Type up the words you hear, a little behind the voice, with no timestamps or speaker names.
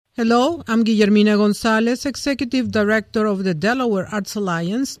Hello, I'm Guillermina Gonzalez, Executive Director of the Delaware Arts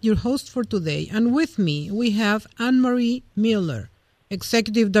Alliance, your host for today. And with me, we have Anne-Marie Miller,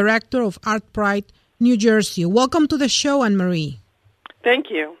 Executive Director of ArtPride, New Jersey. Welcome to the show, Anne-Marie. Thank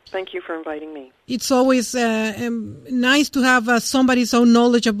you. Thank you for inviting me. It's always nice to have somebody so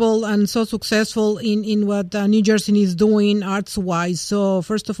knowledgeable and so successful in what New Jersey is doing arts-wise. So,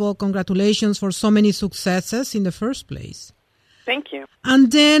 first of all, congratulations for so many successes in the first place. Thank you.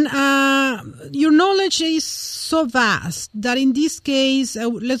 And then your knowledge is so vast that in this case,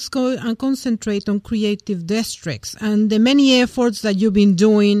 let's go and concentrate on creative districts and the many efforts that you've been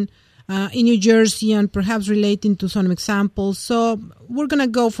doing in New Jersey and perhaps relating to some examples. So we're going to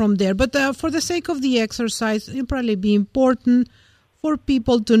go from there. But for the sake of the exercise, it'll probably be important for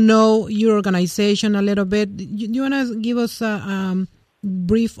people to know your organization a little bit. You want to give us a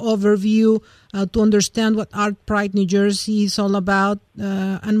brief overview to understand what ArtPride New Jersey is all about,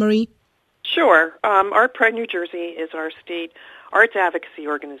 Anne-Marie? Sure. ArtPride New Jersey is our state arts advocacy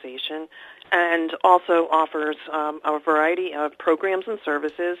organization and also offers a variety of programs and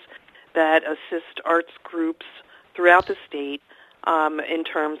services that assist arts groups throughout the state in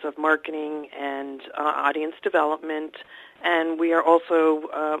terms of marketing and audience development. And we are also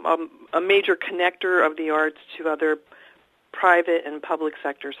a major connector of the arts to other private and public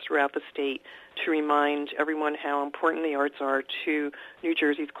sectors throughout the state to remind everyone how important the arts are to New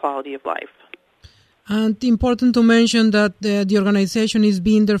Jersey's quality of life. And important to mention that the organization is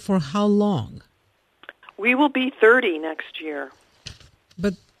being there for how long? We will be 30 next year.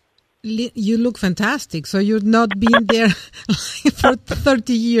 But you look fantastic, so you've not been there for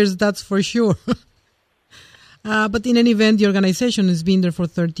 30 years, that's for sure. But in any event, the organization has been there for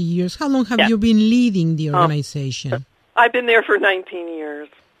 30 years. How long have you been leading the organization? I've been there for 19 years.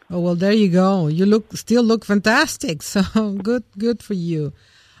 Oh, well, there you go. You still look fantastic, so good for you.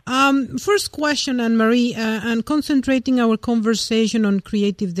 First question, Anne-Marie, and concentrating our conversation on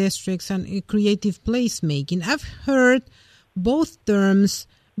creative districts and creative placemaking. I've heard both terms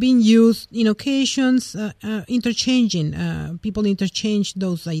being used in occasions, people interchange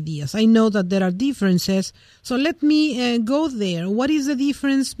those ideas. I know that there are differences, so let me go there. What is the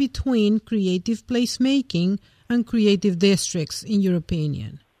difference between creative placemaking and creative districts, in your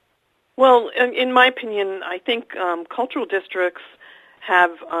opinion? Well, in my opinion, I think cultural districts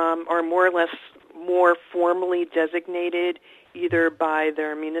are more or less more formally designated either by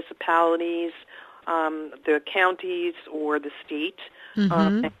their municipalities, the counties, or the state.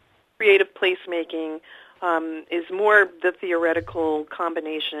 Mm-hmm. Creative placemaking is more the theoretical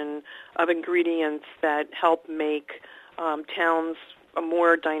combination of ingredients that help make towns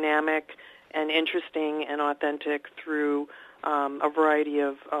more dynamic and interesting and authentic through a variety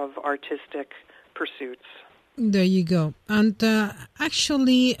of artistic pursuits. There you go. And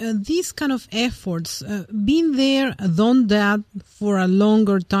actually, these kind of efforts, been there, done that for a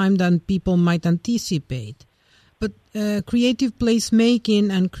longer time than people might anticipate. But creative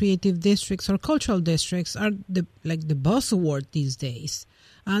placemaking and creative districts or cultural districts are the buzzword these days.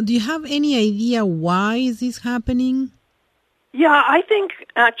 Do you have any idea why is this happening? Yeah, I think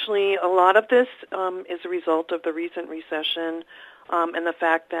actually a lot of this is a result of the recent recession and the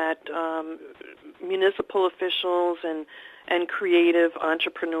fact that municipal officials and creative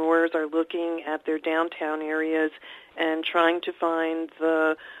entrepreneurs are looking at their downtown areas and trying to find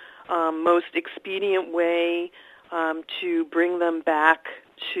the most expedient way to bring them back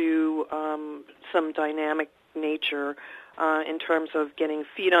to some dynamic nature in terms of getting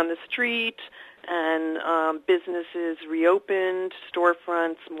feet on the street and businesses reopened,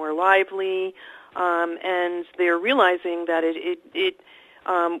 storefronts more lively, and they're realizing that it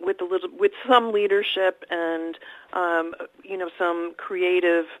with some leadership and some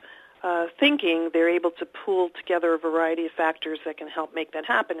creative thinking, they're able to pull together a variety of factors that can help make that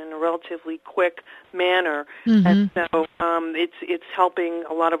happen in a relatively quick manner. Mm-hmm. And so it's helping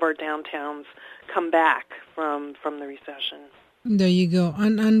a lot of our downtowns come back from the recession. There you go.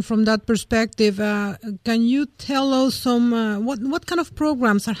 And from that perspective, can you tell us some what kind of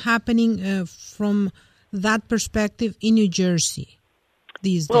programs are happening from that perspective in New Jersey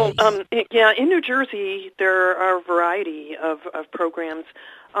these days? Well, in New Jersey there are a variety of programs.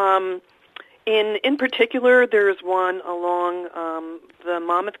 In particular, there's one along the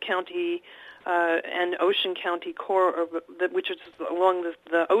Monmouth County and Ocean County which is along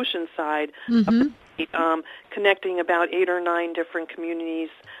the ocean side, mm-hmm. Connecting about 8 or 9 different communities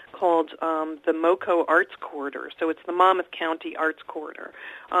called the MoCo Arts Corridor. So it's the Monmouth County Arts Corridor.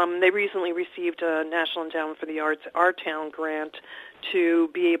 They recently received a National Endowment for the Arts, Our Town grant, to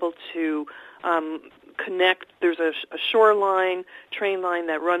be able to connect. There's a shoreline, train line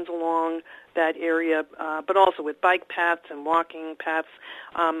that runs along that area, but also with bike paths and walking paths,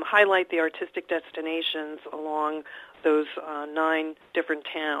 highlight the artistic destinations along those 9 different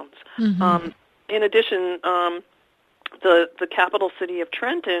towns. Mm-hmm. In addition, the capital city of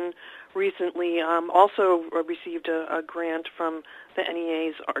Trenton recently also received a grant from the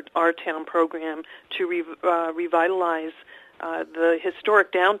NEA's Our Town program to revitalize the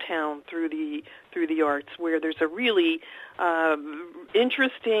historic downtown through the arts, where there's a really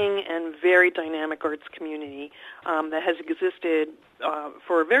interesting and very dynamic arts community that has existed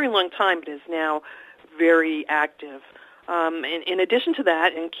for a very long time, but is now very active. In addition to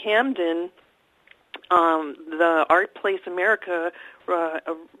that, in Camden, the Art Place America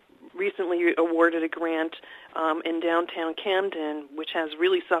recently awarded a grant in downtown Camden, which has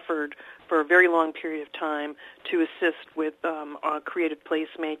really suffered for a very long period of time, to assist with creative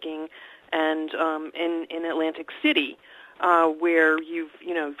placemaking, and in Atlantic City, where you've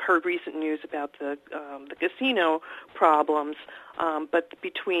heard recent news about the casino problems. But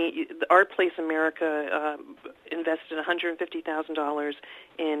between the Art Place America invested $150,000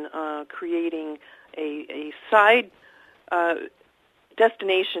 in creating a side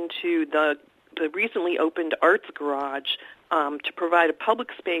destination to the recently opened Arts Garage, to provide a public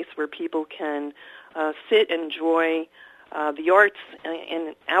space where people can sit and enjoy the arts,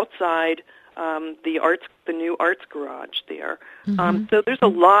 and outside the new Arts Garage there. Mm-hmm. So there's a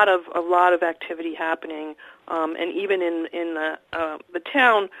lot of activity happening, and even in the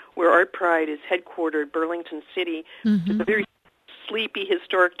town where ArtPride is headquartered, Burlington City, Mm-hmm. it's a very sleepy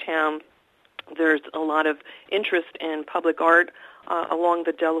historic town. There's a lot of interest in public art along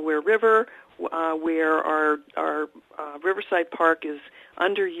the Delaware River, where our Riverside Park is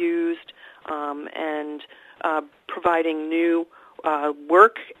underused, and providing new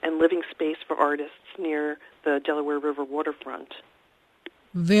work and living space for artists near the Delaware River waterfront.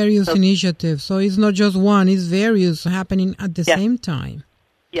 Various initiatives. So it's not just one, it's various happening at the same time.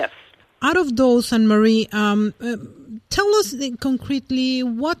 Yes. Out of those, Anne-Marie, tell us concretely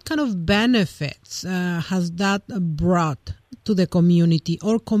what kind of benefits has that brought to the community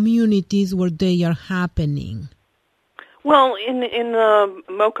or communities where they are happening? Well, in the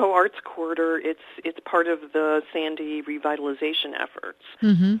MoCo Arts Corridor, it's part of the Sandy revitalization efforts.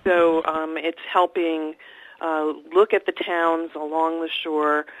 Mm-hmm. So it's helping look at the towns along the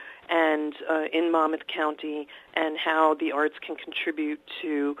shore and in Monmouth County, and how the arts can contribute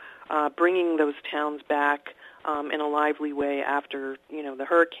to bringing those towns back in a lively way after the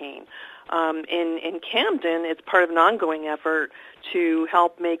hurricane. In Camden, it's part of an ongoing effort to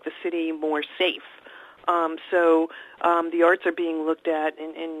help make the city more safe. So the arts are being looked at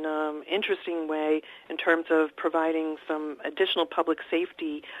in an interesting way in terms of providing some additional public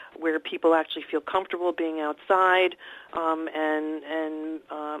safety where people actually feel comfortable being outside, and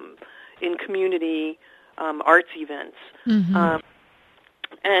in community arts events. Mm-hmm.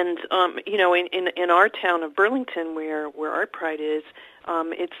 In our town of Burlington, where ArtPride is,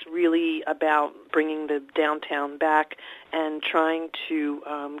 it's really about bringing the downtown back and trying to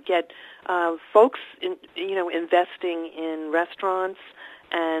get folks, investing in restaurants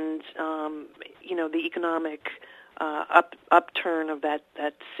and the economic upturn of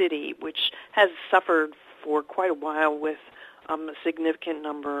that city, which has suffered for quite a while with a significant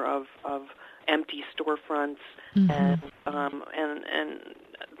number of empty storefronts. Mm-hmm. and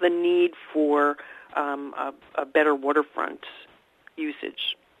the need for a better waterfront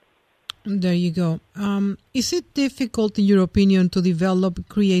usage. There you go. Is it difficult, in your opinion, to develop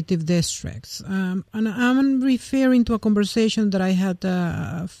creative districts? And I'm referring to a conversation that I had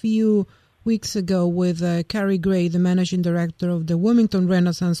a few weeks ago with Carrie Gray, the managing director of the Wilmington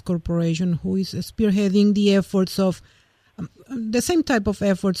Renaissance Corporation, who is spearheading the efforts of the same type of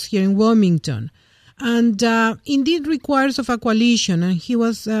efforts here in Wilmington. And indeed requires of a coalition. And she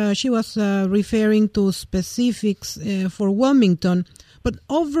was referring to specifics for Wilmington. But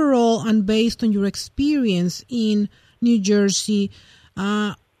overall, and based on your experience in New Jersey,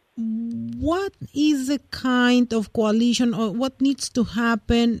 what is the kind of coalition, or what needs to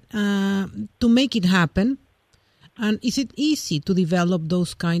happen to make it happen? And is it easy to develop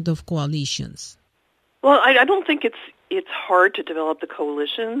those kind of coalitions? Well, I don't think it's hard to develop the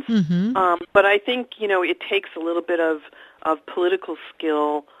coalitions, Mm-hmm. but I think it takes a little bit of political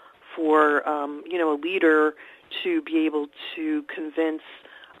skill for a leader to be able to convince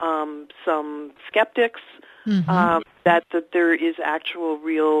some skeptics Mm-hmm. that there is actual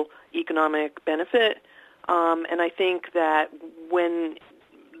real economic benefit, and I think that when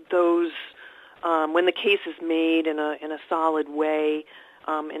the case is made in a solid way,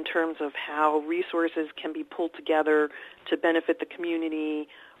 in terms of how resources can be pulled together to benefit the community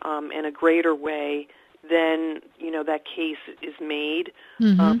in a greater way, then that case is made.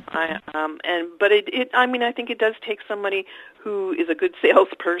 I think it does take somebody who is a good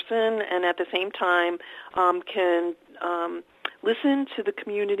salesperson and at the same time can listen to the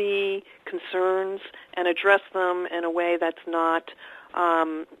community concerns and address them in a way that's not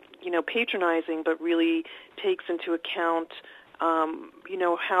patronizing, but really takes into account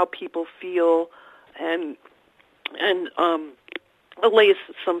how people feel and allays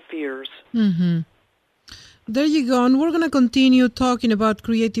some fears. There you go. And we're going to continue talking about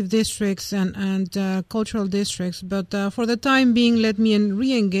creative districts and cultural districts. But for the time being, let me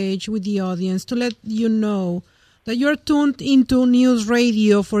re-engage with the audience to let you know that you're tuned into News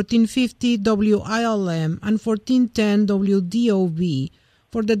Radio 1450 WILM and 1410 WDOV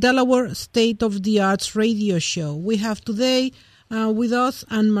for the Delaware State of the Arts radio show. We have today with us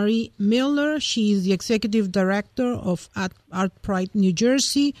Anne-Marie Miller. She is the Executive Director of ArtPride, New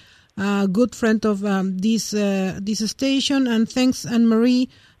Jersey. Good friend of this station, and thanks, Anne-Marie,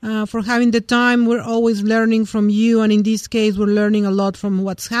 for having the time. We're always learning from you, and in this case, we're learning a lot from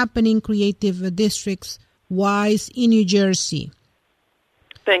what's happening creative districts-wise in New Jersey.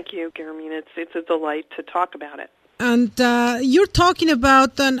 Thank you, Guillermina. It's a delight to talk about it. And you're talking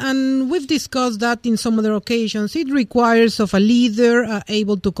about, and we've discussed that in some other occasions, it requires of a leader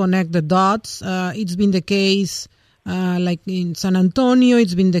able to connect the dots. It's been the case like in San Antonio,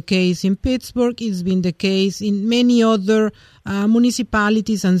 it's been the case in Pittsburgh, it's been the case in many other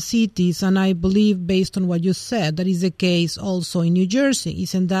municipalities and cities, and I believe, based on what you said, that is the case also in New Jersey.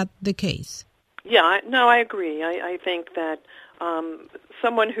 Isn't that the case? Yeah, I agree. I think that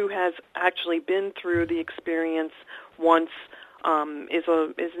someone who has actually been through the experience once is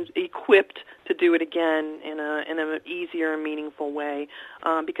equipped to do it again in an easier and meaningful way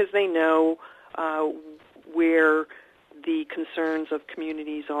because they know where the concerns of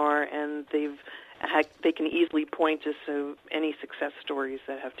communities are, and they can easily point us to any success stories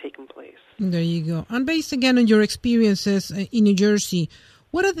that have taken place. There you go. And based again on your experiences in New Jersey,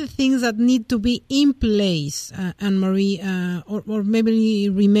 what are the things that need to be in place, Anne-Marie, or maybe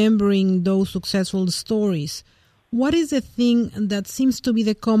remembering those successful stories? What is the thing that seems to be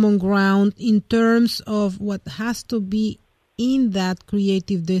the common ground in terms of what has to be in that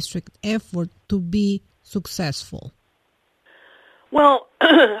creative district effort to be successful? Well,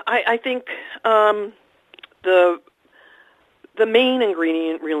 I think the main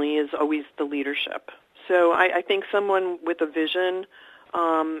ingredient really is always the leadership. So I think someone with a vision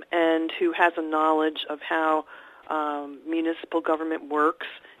and who has a knowledge of how municipal government works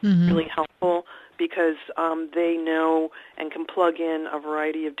is really helpful because they know and can plug in a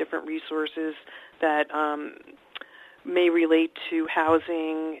variety of different resources that may relate to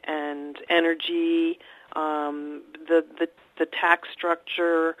housing and energy, the tax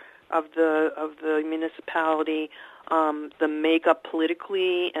structure of the municipality, the makeup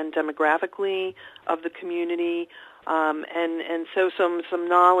politically and demographically of the community, and so some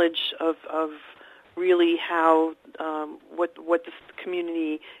knowledge of really how what this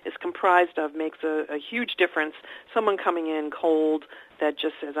community is comprised of makes a huge difference. Someone coming in cold that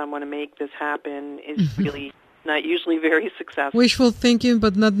just says, I want to make this happen is really not usually very successful. Wishful thinking,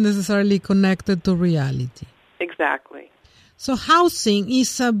 but not necessarily connected to reality. Exactly. So housing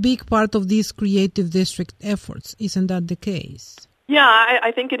is a big part of these creative district efforts. Isn't that the case? Yeah,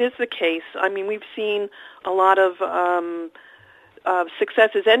 I think it is the case. I mean, we've seen a lot of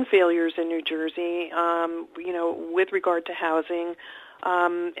successes and failures in New Jersey, with regard to housing.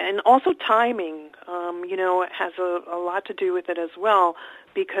 And also timing, has a lot to do with it as well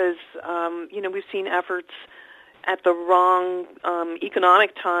because, we've seen efforts at the wrong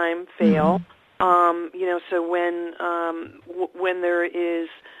economic time fail. So when there is,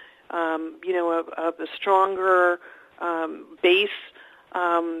 a stronger base,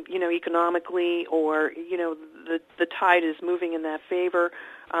 economically, or the tide is moving in that favor.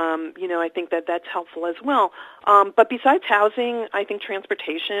 I think that's helpful as well. But besides housing, I think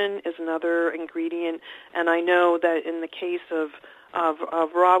transportation is another ingredient, and I know that in the case of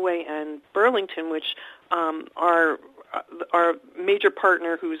Rahway and Burlington, which are our major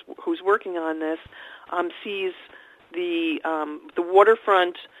partner who's working on this, sees the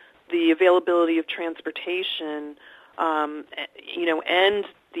waterfront, the availability of transportation, and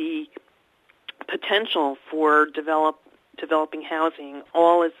the potential for developing housing,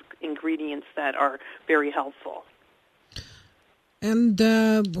 all as ingredients that are very helpful. And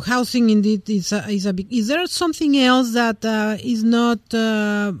housing indeed is a big. Is there something else that is not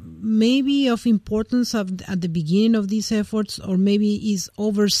maybe of importance at the beginning of these efforts, or maybe is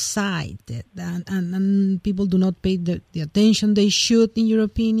oversighted and people do not pay the attention they should, in your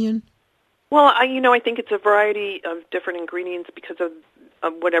opinion? Well, I think it's a variety of different ingredients because of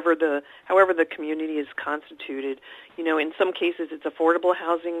however the community is constituted. In some cases it's affordable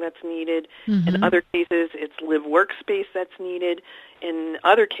housing that's needed. Mm-hmm. In other cases it's live workspace that's needed. In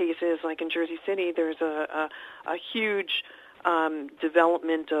other cases, like in Jersey City, there's a huge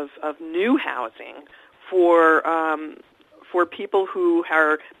development of new housing for people who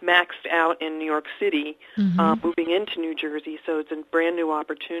are maxed out in New York City, mm-hmm. Moving into New Jersey. So it's a brand new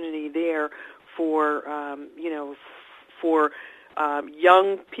opportunity there for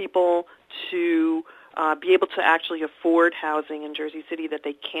young people to be able to actually afford housing in Jersey City that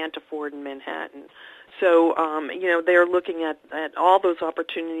they can't afford in Manhattan. So, they're looking at all those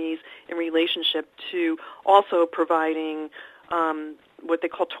opportunities in relationship to also providing what they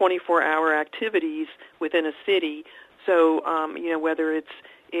call 24-hour activities within a city. So, whether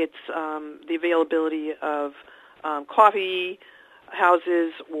it's the availability of coffee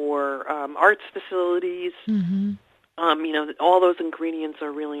houses or arts facilities, mm-hmm. All those ingredients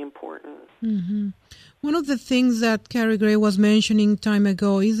are really important. Mm-hmm. One of the things that Carrie Gray was mentioning time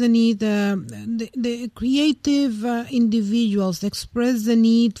ago is the need, the creative individuals express the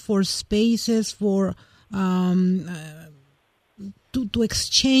need for spaces for to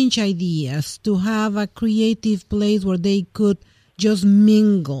exchange ideas, to have a creative place where they could just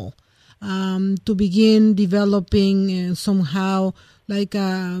mingle, to begin developing somehow like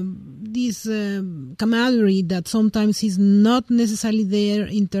this camaraderie that sometimes is not necessarily there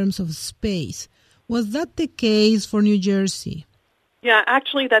in terms of space. Was that the case for New Jersey? Yeah,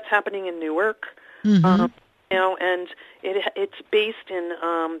 actually that's happening in Newark. Mm-hmm. And it's based in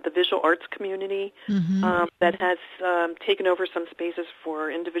the visual arts community, mm-hmm. That has taken over some spaces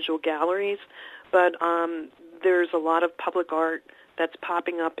for individual galleries. But there's a lot of public art that's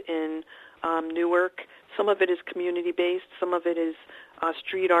popping up in Newark. Some of it is community-based. Some of it is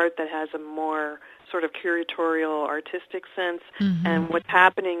street art that has a more sort of curatorial, artistic sense. Mm-hmm. And what's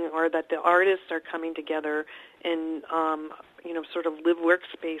happening are that the artists are coming together in, sort of live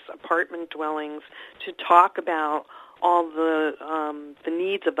workspace apartment dwellings to talk about all the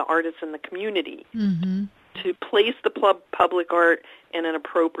needs of the artists in the community. Mm-hmm. To place the public art in an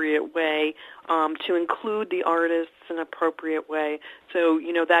appropriate way, to include the artists in an appropriate way. So,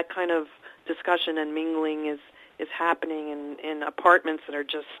 that kind of discussion and mingling is happening in apartments that are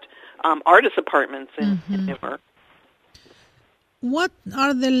just artist apartments in Newark. What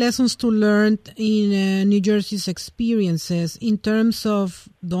are the lessons to learn in New Jersey's experiences in terms of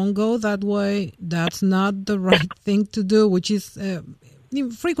don't go that way, that's not the right thing to do, which is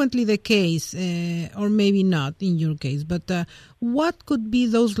frequently the case, or maybe not in your case, but what could be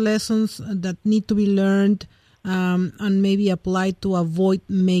those lessons that need to be learned and maybe applied to avoid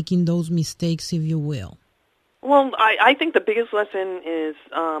making those mistakes, if you will? Well, I think the biggest lesson is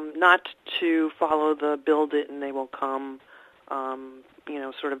not to follow the build it and they will come,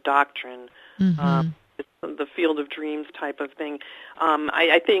 sort of doctrine. Mm-hmm. The field of dreams type of thing.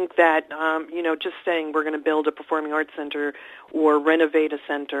 I think that, just saying we're going to build a performing arts center or renovate a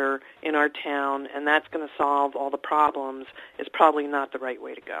center in our town and that's going to solve all the problems is probably not the right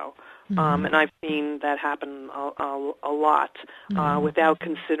way to go. Mm-hmm. And I've seen that happen a lot without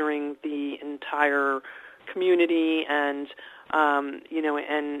considering the entire community and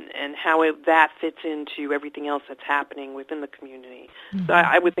and how that fits into everything else that's happening within the community. Mm-hmm. So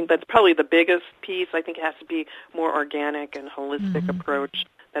I would think that's probably the biggest piece. I think it has to be more organic and holistic approach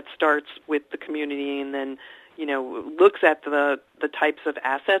that starts with the community and then, looks at the types of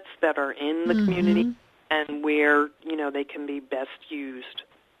assets that are in the community and where, they can be best used.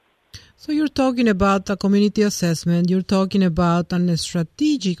 So you're talking about a community assessment. You're talking about a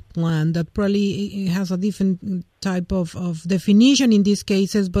strategic plan that probably has a different type of definition in these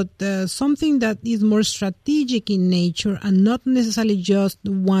cases, but something that is more strategic in nature and not necessarily just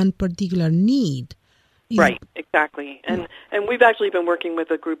one particular need. Right, exactly. And we've actually been working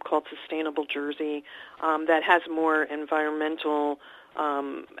with a group called Sustainable Jersey that has more environmental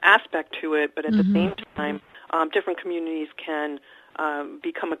aspect to it, but at the same time, different communities can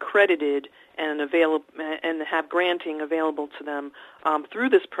become accredited and available and have granting available to them through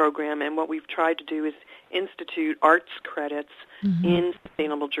this program. And what we've tried to do is institute arts credits in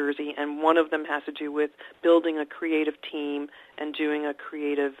Sustainable Jersey, and one of them has to do with building a creative team and doing a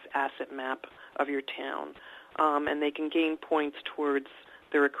creative asset map of your town. And they can gain points towards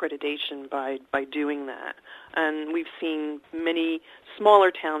their accreditation by doing that. And we've seen many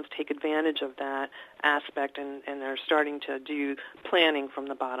smaller towns take advantage of that aspect, and they're starting to do planning from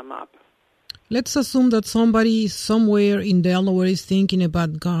the bottom up. Let's assume that somebody somewhere in Delaware is thinking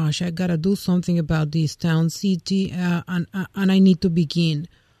about, gosh, I got to do something about this town, city, and I need to begin.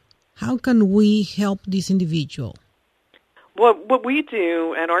 How can we help this individual? What we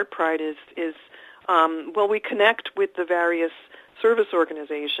do at ArtPride is we connect with the various service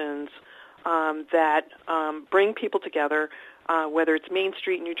organizations that bring people together, whether it's Main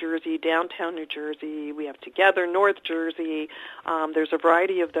Street, New Jersey, downtown New Jersey, we have Together, North Jersey, there's a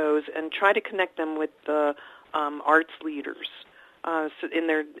variety of those, and try to connect them with the arts leaders in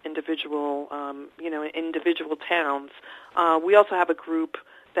their individual towns. We also have a group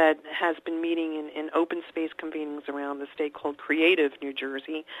that has been meeting in open space convenings around the state called Creative New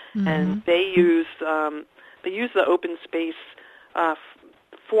Jersey, and they use the open space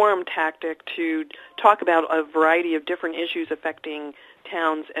forum tactic to talk about a variety of different issues affecting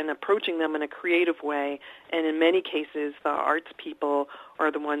towns and approaching them in a creative way. And in many cases, the arts people are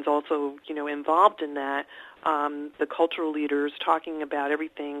the ones also, involved in that. The cultural leaders talking about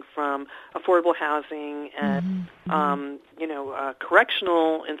everything from affordable housing and,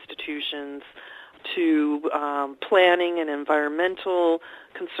 correctional institutions to planning and environmental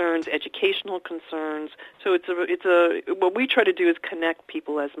concerns, educational concerns. So what we try to do is connect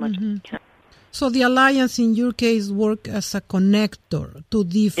people as much as we can. So the Alliance, in your case, work as a connector to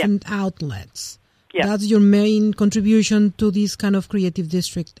different outlets. Yes. That's your main contribution to these kind of creative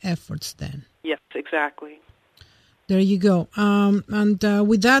district efforts then. Yes, exactly. There you go. And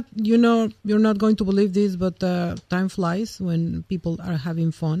with that, you're not going to believe this, but time flies when people are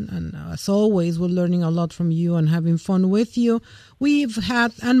having fun. And as always, we're learning a lot from you and having fun with you. We've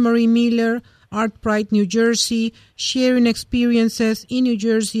had Anne-Marie Miller, ArtPride New Jersey, sharing experiences in New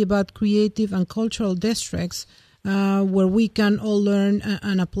Jersey about creative and cultural districts where we can all learn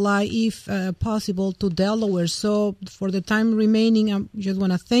and apply, if possible, to Delaware. So for the time remaining, I just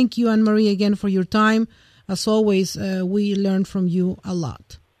want to thank you, Anne-Marie, again for your time. As always, we learn from you a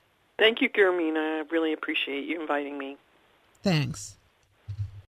lot. Thank you, Carmina. I really appreciate you inviting me. Thanks.